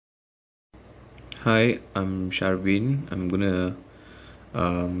Hi, I'm Sharvin. I'm gonna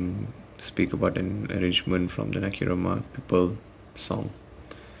speak about an arrangement from the Nakirama People song.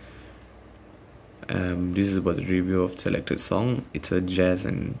 This is about the review of selected song. It's a jazz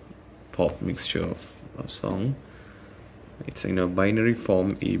and pop mixture of song. It's in a binary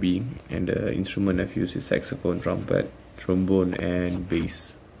form AB, and the instrument I've used is saxophone, trumpet, trombone, and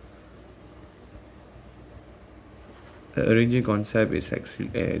bass. The arranging concept is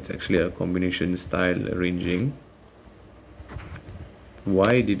actually a combination style arranging.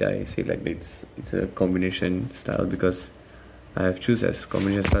 Why did I say like it's a combination style? Because I have choose as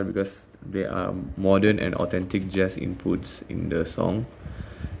combination style because there are modern and authentic jazz inputs in the song.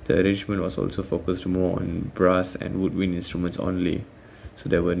 The arrangement was also focused more on brass and woodwind instruments only, so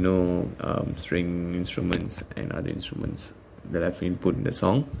there were no string instruments and other instruments that I've input in the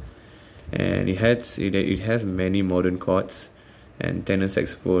song. And it has many modern chords and tenor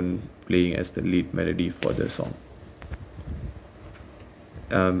saxophone playing as the lead melody for the song.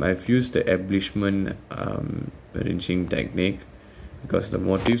 I've used the embellishment arranging technique because the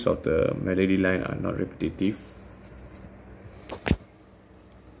motifs of the melody line are not repetitive.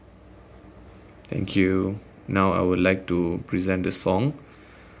 Thank you. Now I would like to present the song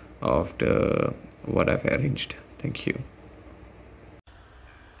of what I've arranged. Thank you.